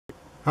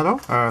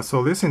Hello.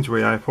 So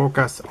recently I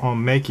focused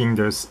on making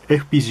this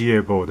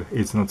FPGA board.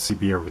 It's not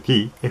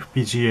CBRT.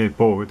 FPGA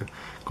board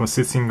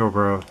consisting of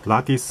a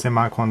Lattice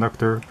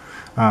semiconductor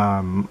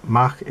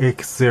Mach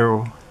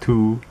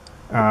X02,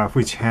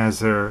 which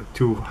has a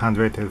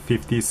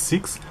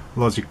 256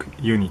 logic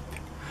unit.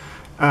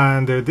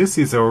 And this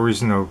is the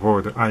original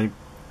board. I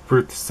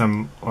put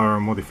some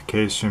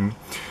modification,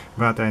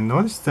 but I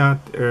noticed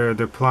that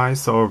the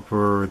price of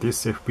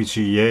this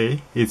FPGA,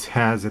 it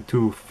has a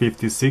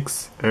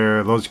 256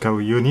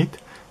 logical unit,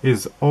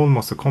 is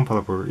almost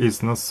comparable.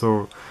 It's not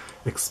so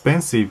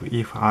expensive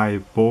if I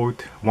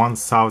bought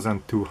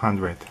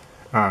 1200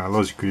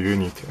 logic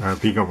unit,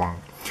 bigger one.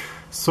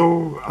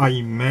 So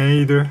I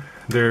made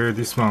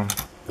this one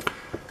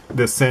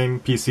the same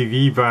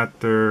PCB, but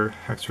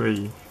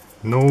actually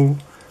no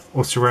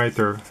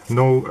oscillator,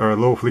 no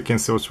low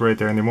frequency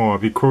oscillator anymore,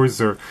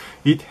 because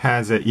it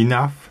has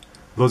enough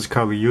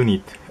logical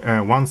unit,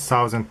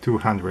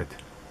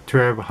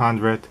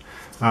 1200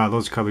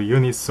 logical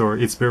units, so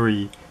it's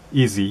very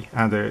easy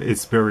and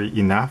it's very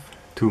enough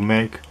to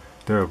make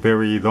the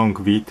very long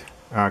bit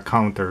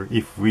counter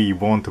if we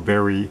want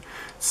very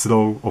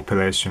slow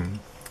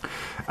operation.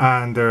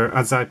 And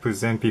as I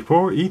presented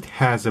before, it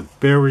has a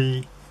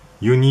very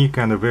unique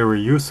and a very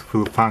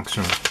useful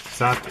function.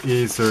 That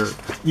is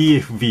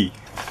EFB.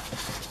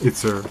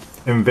 It's an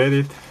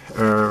embedded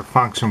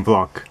function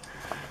block.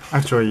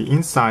 Actually,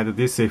 inside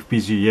this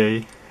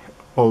FPGA,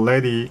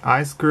 already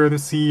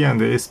I2C and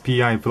the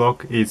SPI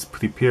block is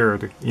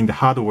prepared in the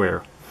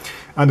hardware.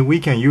 And we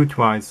can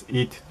utilize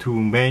it to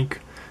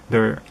make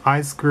the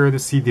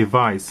I2C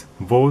device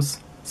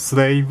both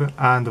slave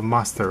and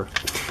master.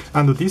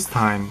 And this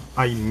time,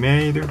 I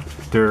made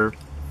the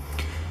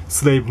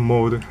slave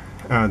mode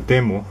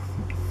demo.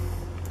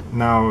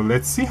 Now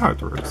let's see how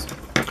it works.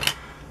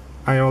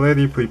 I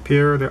already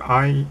prepared the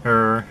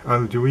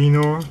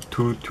Arduino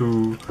to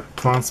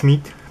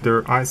transmit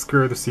the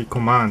I2C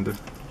command,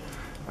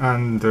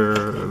 and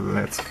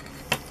let's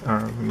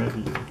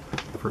maybe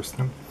first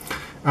time.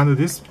 And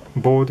this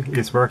board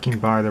is working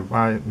by the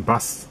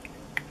bus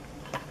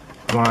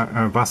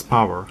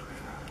power.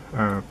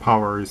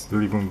 Power is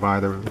driven by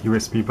the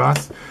USB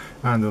bus,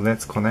 and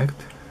let's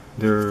connect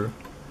the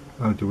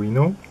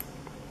Arduino.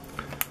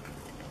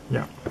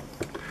 Yeah.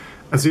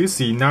 As you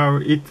see, now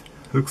it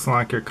looks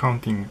like a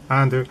counting,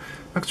 and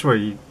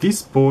actually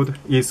this board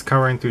is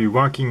currently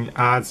working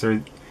as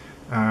a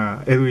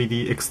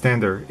LED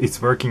extender. It's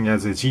working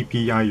as a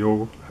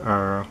GPIO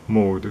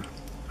mode,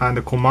 and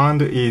the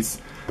command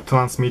is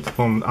transmit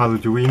from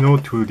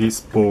Arduino to this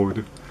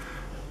board.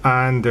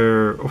 And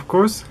of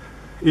course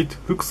it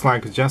looks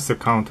like just a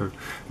counter,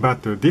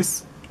 but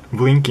this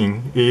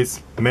blinking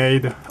is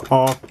made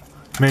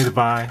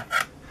by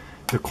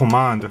the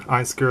command,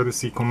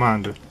 I2C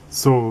command.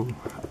 So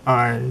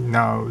I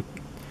now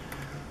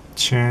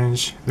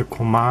change the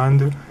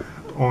command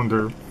on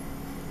the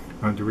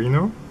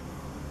Arduino.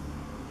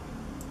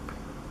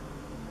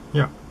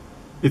 Yeah,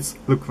 it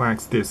looks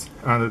like this,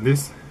 and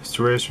this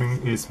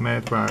situation is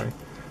made by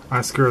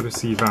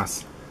I2C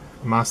bus.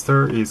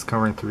 Master is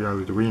currently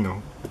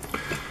Arduino.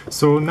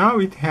 So now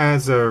it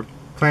has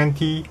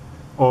plenty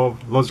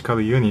of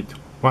logical unit,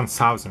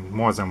 1000,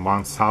 more than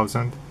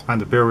 1000,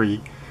 and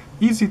very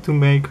easy to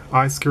make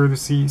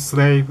I2C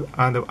slave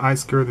and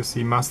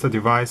I2C master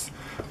device.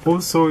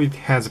 Also, it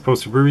has a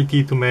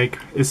possibility to make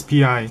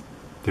SPI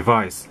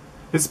device.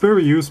 It's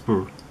very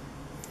useful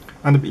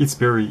and it's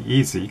very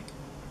easy.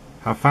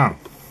 Have fun!